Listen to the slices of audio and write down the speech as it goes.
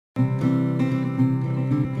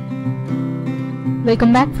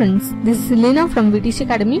Welcome back friends, this is Elena from VTC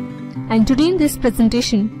Academy, and today in this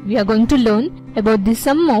presentation we are going to learn about the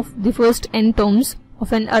sum of the first n terms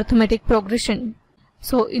of an arithmetic progression.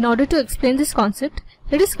 So in order to explain this concept,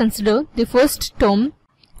 let us consider the first term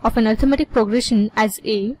of an arithmetic progression as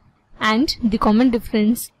a, and the common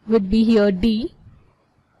difference would be here d,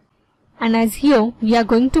 and as here we are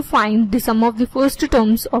going to find the sum of the first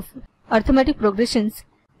terms of arithmetic progressions,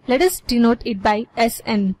 let us denote it by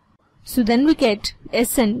Sn. So then we get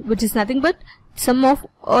Sn, which is nothing but sum of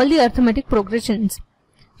all the arithmetic progressions.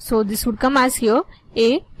 So this would come as here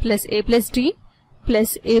a plus d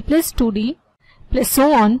plus a plus 2d plus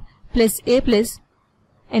so on plus a plus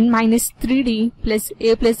n minus 3d plus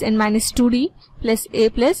a plus n minus 2d plus a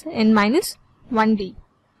plus n minus 1d.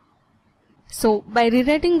 So by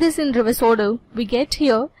rewriting this in reverse order, we get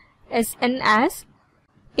here Sn as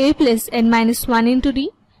a plus n minus 1 into d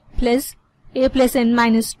plus a plus n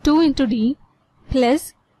minus 2 into d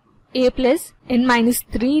plus a plus n minus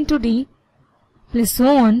 3 into d plus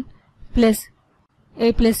so on plus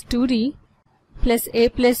a plus 2d plus a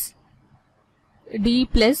plus d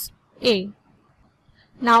plus a.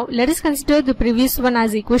 Now let us consider the previous one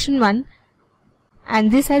as equation 1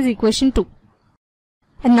 and this as equation 2.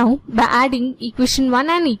 And now by adding equation 1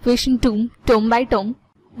 and equation 2 term by term,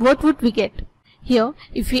 what would we get? Here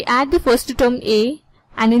if we add the first term a,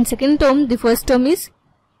 and in second term the first term is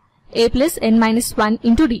a plus n minus 1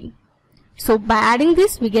 into d. So by adding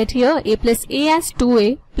this we get here a plus a as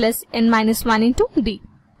 2a plus n minus 1 into d.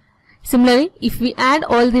 Similarly, if we add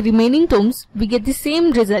all the remaining terms, we get the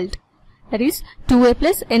same result, that is 2a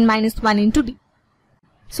plus n minus 1 into d.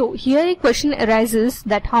 So here a question arises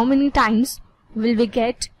that how many times will we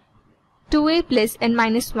get 2a plus n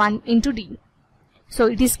minus 1 into d. So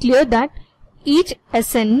it is clear that each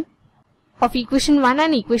Sn of equation 1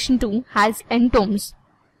 and equation 2 has n terms.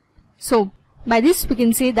 So by this we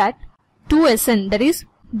can say that 2Sn, that is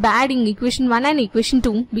by adding equation 1 and equation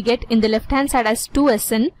 2, we get in the left hand side as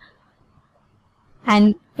 2Sn,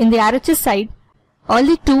 and in the RHS side all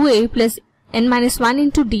the 2a plus n minus 1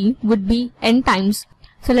 into d would be n times.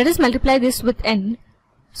 So let us multiply this with n.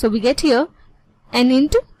 So we get here n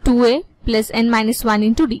into 2a plus n minus 1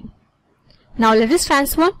 into d. Now let us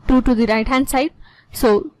transfer 2 to the right hand side.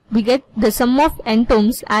 So we get the sum of n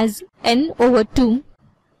terms as n over 2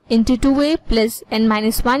 into 2a plus n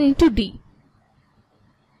minus 1 into d.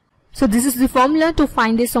 So this is the formula to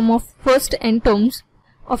find the sum of first n terms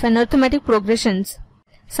of an arithmetic progressions.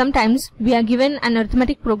 Sometimes we are given an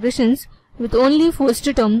arithmetic progressions with only first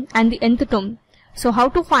term and the nth term. So how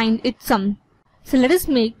to find its sum? So let us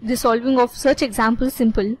make the solving of such examples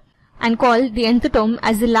simple and call the nth term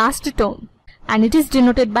as the last term, and it is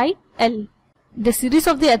denoted by L. The series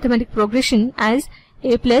of the arithmetic progression as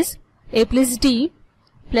a plus d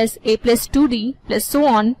plus a plus 2d plus so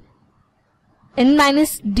on n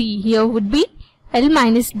minus d here would be L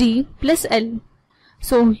minus d plus L.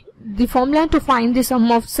 So the formula to find the sum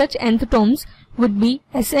of such nth terms would be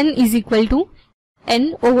Sn is equal to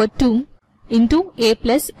n over 2 into a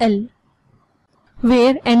plus L,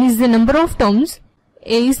 where n is the number of terms,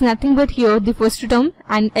 a is nothing but here the first term,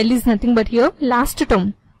 and L is nothing but here last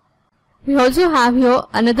term. We also have here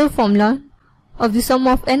another formula of the sum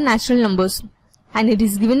of n natural numbers, and it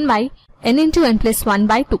is given by n into n plus 1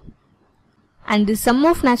 by 2. And the sum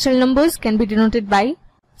of natural numbers can be denoted by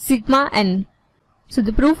sigma n. So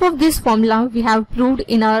the proof of this formula we have proved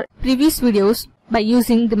in our previous videos by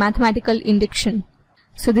using the mathematical induction.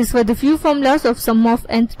 So these were the few formulas of sum of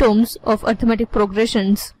nth terms of arithmetic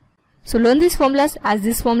progressions. So learn these formulas, as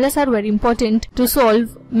these formulas are very important to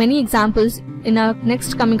solve many examples in our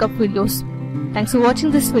next coming up videos. Thanks for watching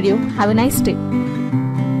this video. Have a nice day.